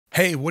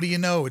Hey, what do you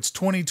know? It's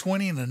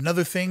 2020 and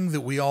another thing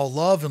that we all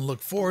love and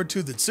look forward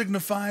to that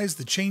signifies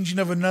the changing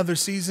of another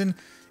season,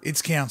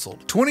 it's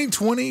canceled.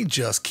 2020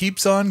 just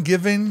keeps on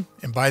giving,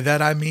 and by that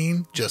I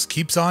mean just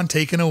keeps on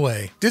taking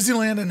away.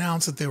 Disneyland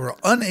announced that they were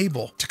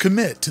unable to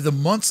commit to the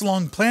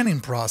months-long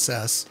planning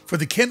process for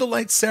the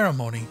Candlelight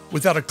Ceremony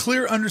without a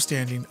clear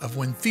understanding of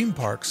when theme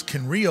parks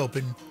can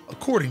reopen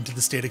according to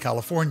the state of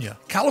California.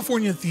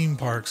 California theme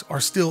parks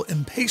are still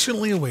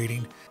impatiently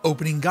awaiting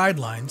opening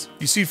guidelines.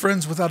 You see,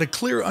 friends, without a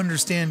clear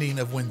understanding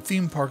of when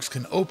theme parks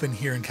can open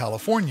here in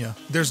California,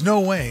 there's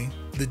no way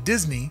that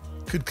Disney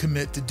could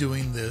commit to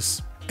doing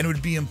this, and it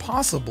would be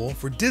impossible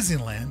for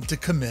Disneyland to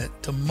commit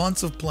to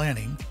months of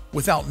planning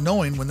without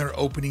knowing when their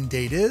opening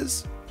date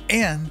is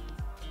and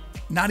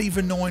not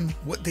even knowing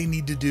what they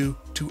need to do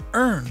to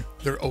earn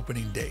their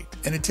opening date.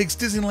 And it takes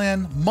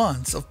Disneyland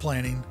months of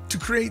planning to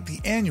create the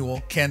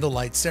annual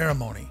Candlelight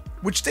Ceremony,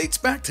 which dates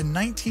back to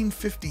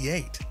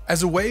 1958,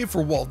 as a way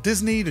for Walt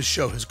Disney to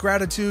show his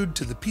gratitude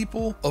to the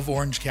people of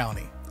Orange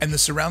County and the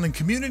surrounding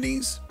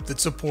communities that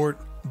support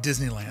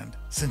Disneyland.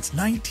 Since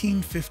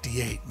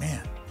 1958,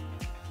 man.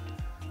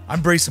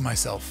 I'm bracing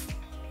myself,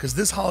 because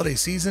this holiday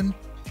season,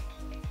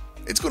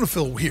 it's going to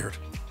feel weird.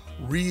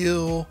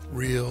 Real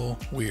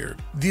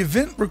weird. The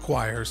event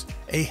requires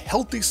a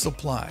healthy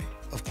supply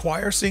of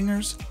choir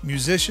singers,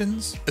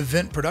 musicians,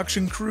 event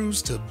production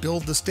crews to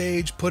build the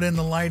stage, put in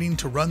the lighting,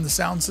 to run the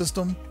sound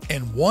system,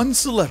 and one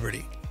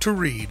celebrity to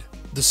read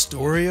the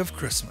story of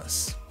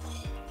Christmas.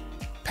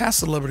 Past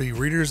celebrity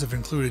readers have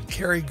included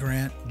Cary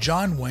Grant,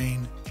 John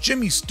Wayne,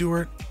 Jimmy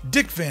Stewart,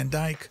 Dick Van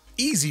Dyke,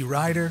 Easy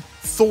Rider,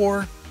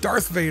 Thor,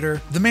 Darth Vader,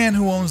 the man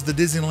who owns the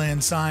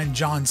Disneyland sign,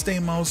 John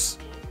Stamos,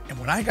 and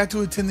when I got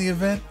to attend the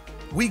event,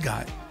 we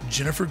got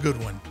Jennifer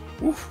Goodwin.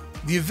 Oof.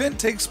 The event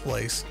takes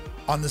place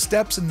on the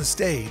steps in the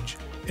stage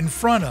in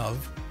front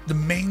of the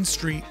Main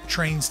Street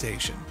train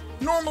station.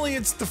 Normally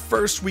it's the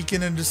first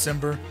weekend in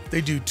December. They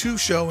do 2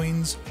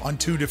 showings on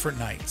 2 different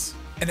nights.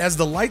 And as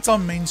the lights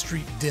on Main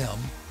Street dim,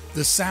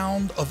 the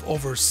sound of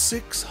over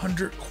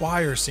 600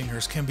 choir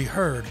singers can be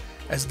heard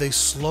as they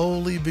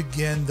slowly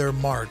begin their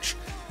march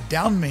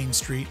down Main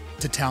Street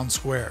to Town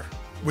Square,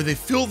 where they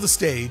fill the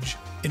stage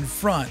in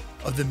front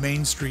of the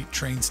Main Street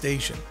train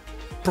station,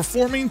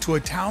 performing to a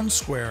town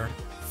square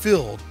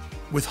filled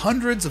with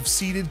hundreds of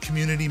seated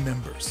community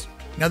members.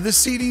 Now, this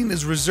seating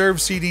is reserved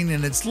seating,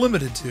 and it's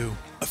limited to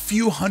a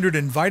few hundred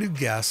invited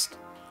guests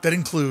that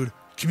include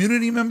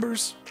community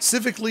members,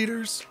 civic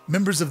leaders,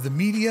 members of the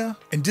media,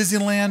 and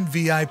Disneyland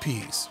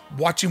VIPs,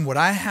 watching what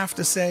I have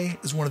to say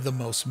is one of the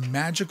most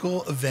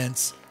magical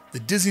events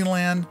that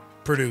Disneyland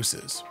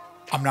produces.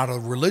 I'm not a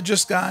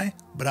religious guy,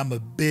 but I'm a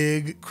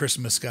big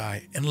Christmas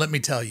guy, and let me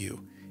tell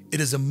you, it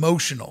is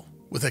emotional,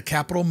 with a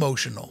capital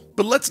motional.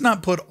 But let's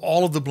not put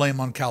all of the blame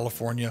on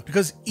California,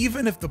 because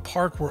even if the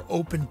park were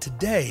open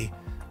today,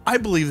 I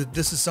believe that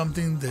this is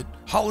something that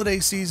holiday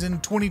season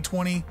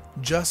 2020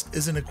 just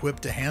isn't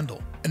equipped to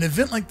handle. An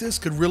event like this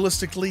could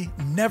realistically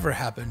never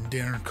happen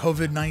during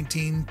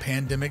COVID-19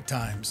 pandemic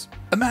times.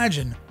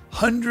 Imagine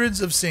hundreds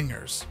of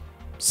singers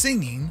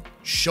singing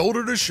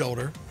shoulder to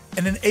shoulder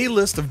and an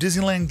A-list of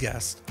Disneyland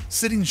guests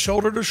sitting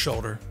shoulder to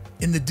shoulder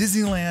in the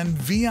Disneyland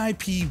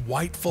VIP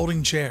white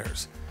folding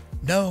chairs.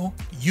 No,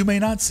 you may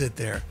not sit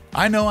there.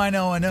 I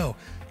know.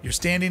 You're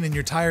standing and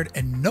you're tired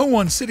and no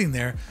one's sitting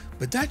there,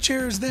 but that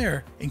chair is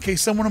there in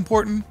case someone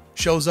important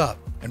shows up.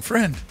 And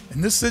friend,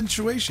 in this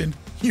situation,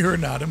 you're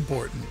not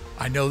important.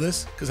 I know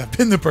this because I've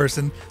been the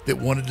person that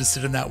wanted to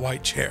sit in that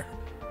white chair.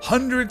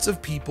 Hundreds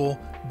of people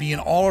being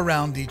all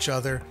around each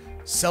other,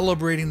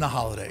 celebrating the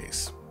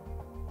holidays.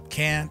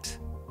 Can't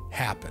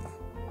happen.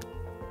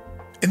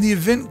 And the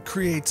event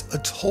creates a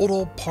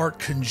total park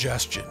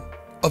congestion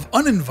of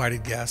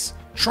uninvited guests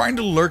trying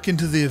to lurk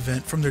into the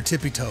event from their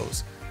tippy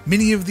toes.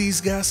 Many of these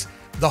guests,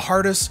 the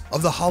hardest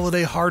of the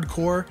holiday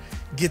hardcore,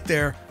 get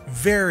there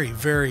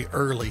very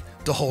early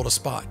to hold a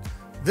spot.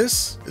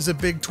 This is a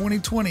big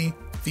 2020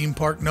 theme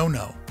park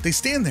no-no. They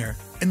stand there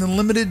in the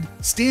limited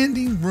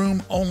standing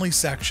room only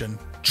section,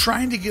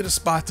 trying to get a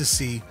spot to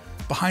see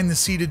behind the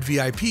seated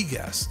VIP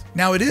guest.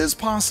 Now, it is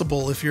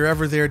possible, if you're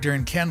ever there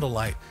during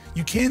candlelight,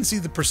 you can see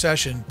the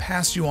procession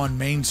pass you on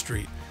Main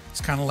Street. It's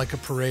kind of like a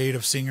parade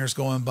of singers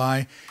going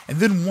by. And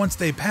then once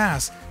they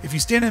pass, if you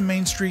stand on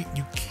Main Street,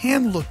 you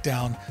can look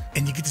down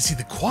and you get to see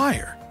the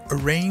choir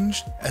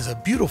arranged as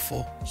a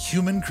beautiful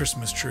human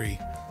Christmas tree.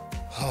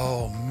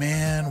 Oh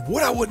man,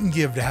 what I wouldn't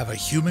give to have a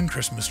human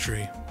Christmas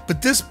tree.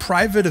 But this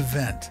private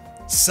event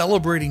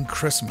celebrating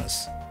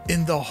Christmas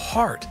in the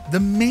heart, the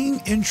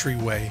main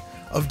entryway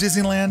of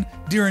Disneyland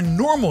during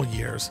normal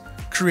years,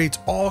 creates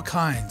all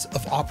kinds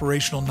of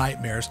operational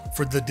nightmares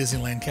for the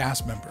Disneyland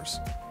cast members.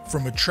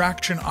 From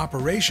attraction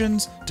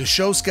operations to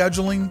show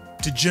scheduling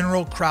to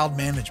general crowd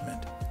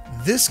management.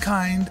 This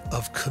kind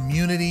of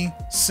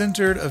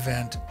community-centered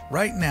event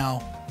right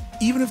now,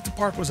 even if the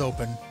park was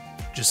open,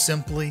 just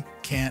simply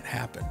can't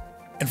happen.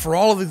 And for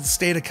all of the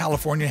state of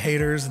California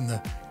haters and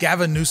the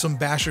Gavin Newsom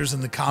bashers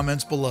in the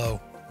comments below,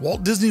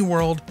 Walt Disney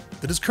World,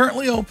 that is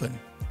currently open,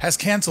 has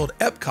canceled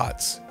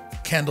Epcot's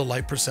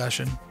Candlelight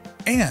Procession,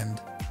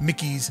 and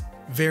Mickey's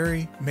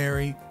Very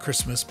Merry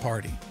Christmas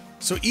Party.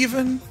 So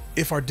even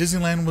if our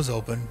Disneyland was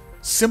open,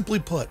 simply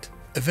put,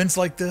 events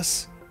like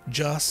this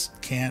just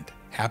can't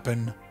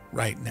happen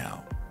right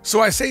now.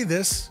 So I say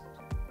this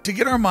to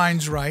get our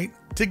minds right,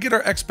 to get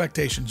our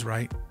expectations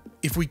right.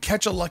 If we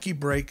catch a lucky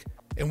break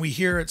and we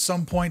hear at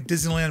some point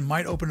Disneyland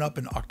might open up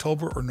in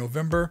October or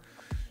November,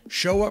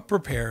 show up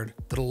prepared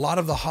that a lot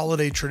of the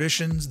holiday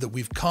traditions that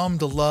we've come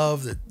to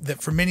love,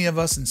 that for many of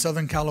us in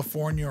Southern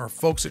California or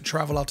folks that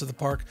travel out to the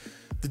park,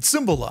 that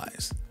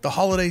symbolize the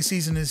holiday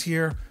season is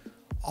here,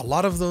 a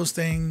lot of those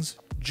things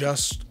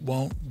just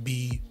won't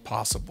be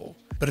possible.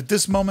 But at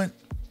this moment,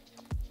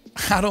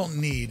 I don't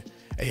need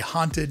a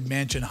Haunted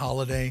Mansion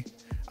holiday.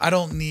 I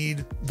don't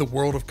need the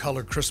World of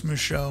Color Christmas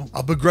show.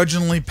 I'll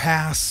begrudgingly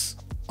pass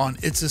on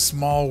It's a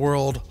Small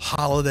World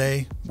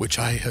holiday, which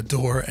I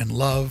adore and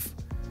love.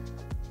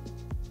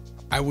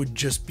 I would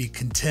just be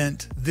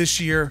content this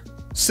year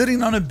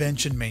sitting on a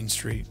bench in Main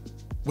Street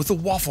with a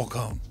waffle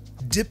cone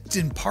dipped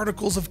in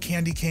particles of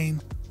candy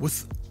cane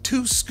with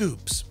 2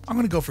 scoops, I'm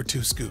gonna go for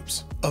 2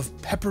 scoops, of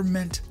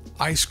peppermint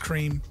ice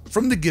cream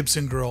from the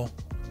Gibson Grill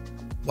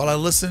while I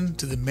listen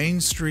to the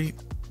Main Street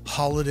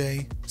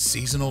holiday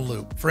seasonal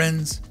loop.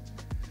 Friends,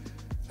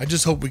 I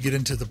just hope we get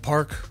into the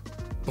park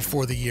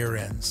before the year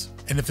ends.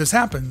 And if this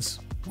happens,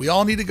 we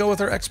all need to go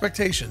with our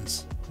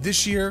expectations.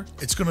 This year,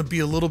 it's going to be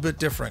a little bit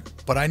different,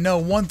 but I know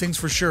one thing's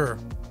for sure.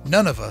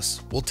 None of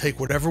us will take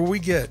whatever we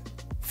get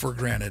for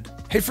granted.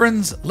 Hey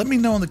friends, let me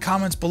know in the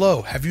comments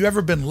below. Have you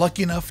ever been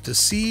lucky enough to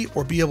see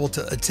or be able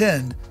to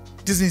attend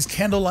Disney's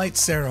Candlelight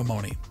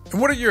Ceremony?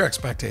 And what are your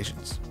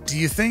expectations? Do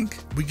you think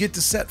we get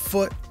to set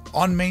foot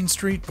on Main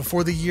Street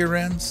before the year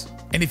ends?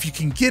 And if you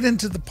can get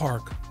into the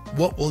park,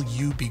 what will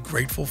you be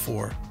grateful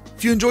for?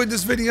 If you enjoyed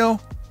this video,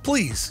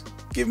 please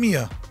give me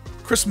a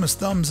Christmas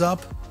thumbs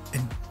up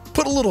and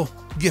put a little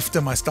gift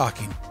in my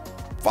stocking.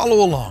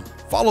 Follow along,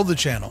 follow the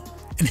channel,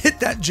 and hit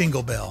that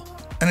jingle bell.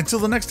 And until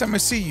the next time I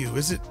see you,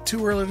 is it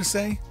too early to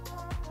say?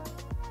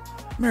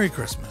 Merry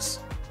Christmas.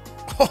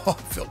 Oh,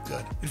 it felt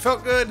good. It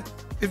felt good.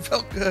 It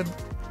felt good.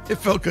 It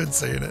felt good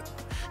saying it.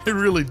 It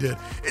really did.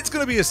 It's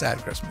going to be a sad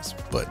Christmas,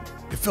 but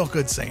it felt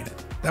good saying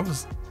it. That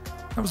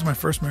was my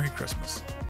first Merry Christmas.